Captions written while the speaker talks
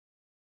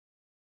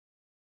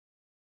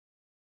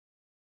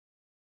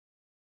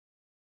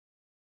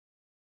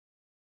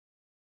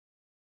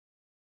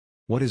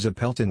What is a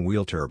Pelton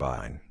wheel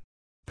turbine?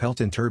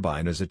 Pelton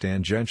turbine is a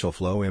tangential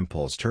flow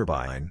impulse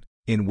turbine,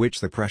 in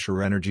which the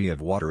pressure energy of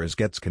water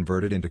gets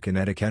converted into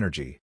kinetic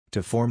energy,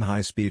 to form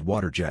high-speed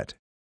water jet.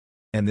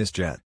 And this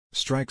jet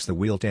strikes the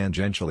wheel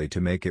tangentially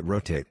to make it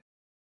rotate.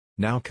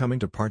 Now coming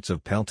to parts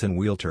of Pelton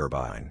wheel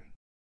turbine.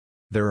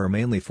 There are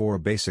mainly 4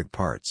 basic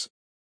parts.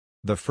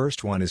 The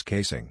first one is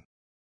casing.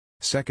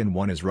 Second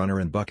one is runner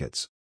and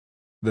buckets.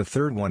 The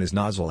third one is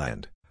nozzle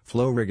and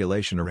flow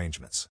regulation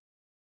arrangements.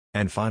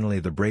 And finally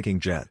the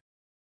braking jet.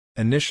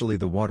 Initially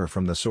the water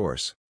from the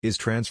source is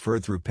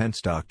transferred through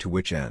penstock, to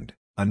which end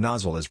a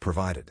nozzle is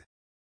provided.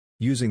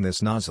 Using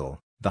this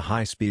nozzle, the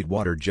high-speed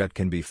water jet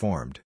can be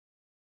formed.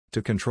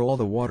 To control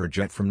the water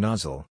jet from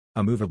nozzle,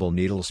 a movable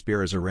needle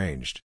spear is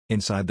arranged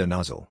inside the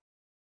nozzle.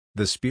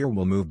 The spear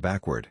will move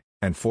backward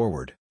and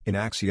forward in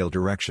axial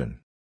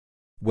direction.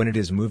 When it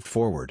is moved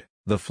forward,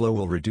 the flow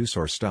will reduce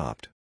or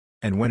stopped.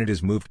 And when it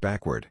is moved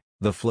backward,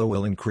 the flow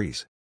will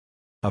increase.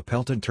 A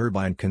Pelton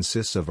turbine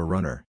consists of a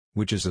runner,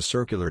 which is a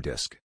circular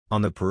disc,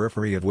 on the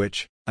periphery of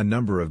which a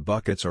number of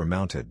buckets are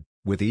mounted,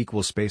 with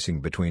equal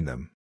spacing between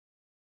them.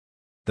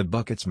 The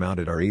buckets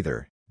mounted are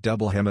either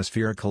double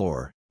hemispherical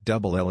or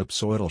double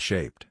ellipsoidal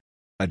shaped.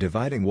 A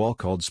dividing wall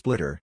called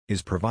splitter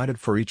is provided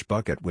for each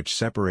bucket, which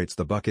separates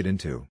the bucket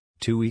into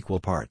 2 equal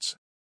parts.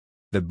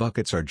 The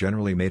buckets are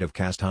generally made of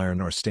cast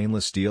iron or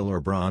stainless steel or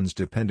bronze,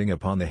 depending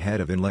upon the head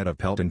of inlet of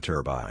Pelton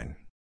turbine.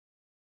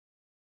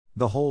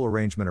 The whole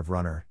arrangement of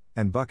runner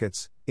and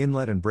buckets,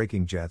 inlet and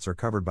braking jets are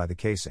covered by the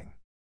casing.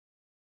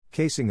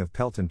 Casing of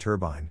Pelton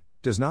turbine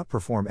does not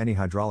perform any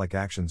hydraulic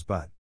actions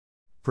but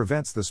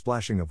prevents the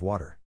splashing of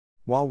water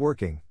while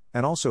working,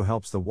 and also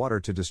helps the water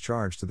to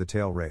discharge to the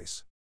tail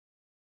race.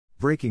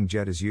 Braking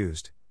jet is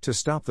used to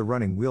stop the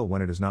running wheel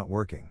when it is not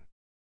working.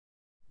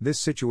 This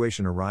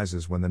situation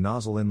arises when the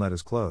nozzle inlet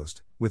is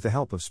closed, with the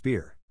help of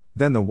spear.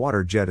 Then the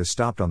water jet is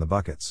stopped on the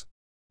buckets.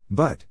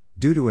 But,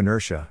 due to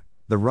inertia,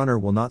 the runner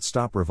will not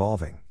stop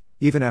revolving,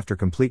 even after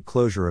complete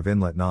closure of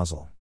inlet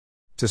nozzle.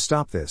 To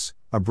stop this,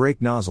 a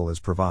brake nozzle is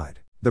provided.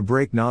 The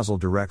brake nozzle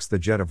directs the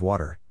jet of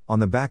water on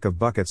the back of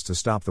buckets to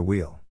stop the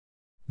wheel.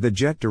 The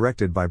jet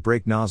directed by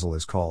brake nozzle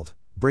is called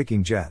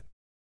braking jet.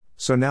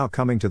 So now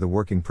coming to the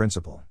working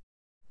principle.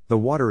 The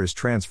water is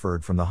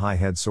transferred from the high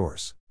head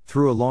source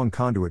through a long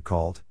conduit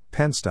called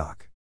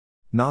penstock.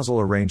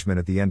 Nozzle arrangement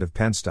at the end of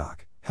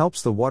penstock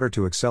helps the water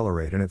to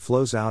accelerate, and it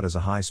flows out as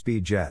a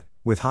high-speed jet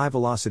with high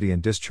velocity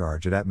and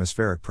discharge at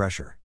atmospheric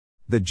pressure.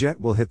 The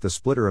jet will hit the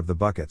splitter of the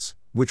buckets,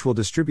 which will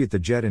distribute the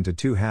jet into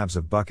 2 halves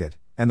of bucket,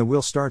 and the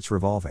wheel starts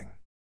revolving.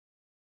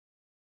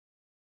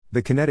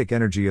 The kinetic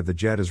energy of the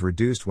jet is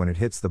reduced when it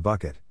hits the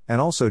bucket, and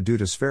also due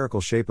to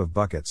spherical shape of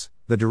buckets,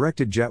 the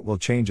directed jet will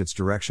change its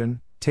direction,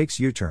 takes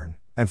U-turn,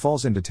 and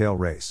falls into tail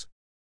race.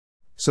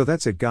 So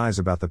that's it guys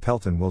about the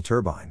Pelton wheel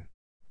turbine.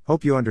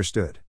 Hope you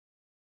understood.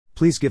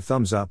 Please give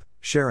thumbs up,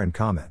 share and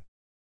comment.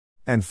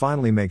 And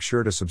finally make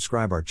sure to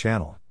subscribe our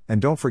channel, and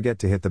don't forget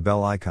to hit the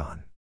bell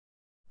icon.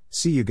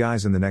 See you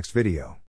guys in the next video.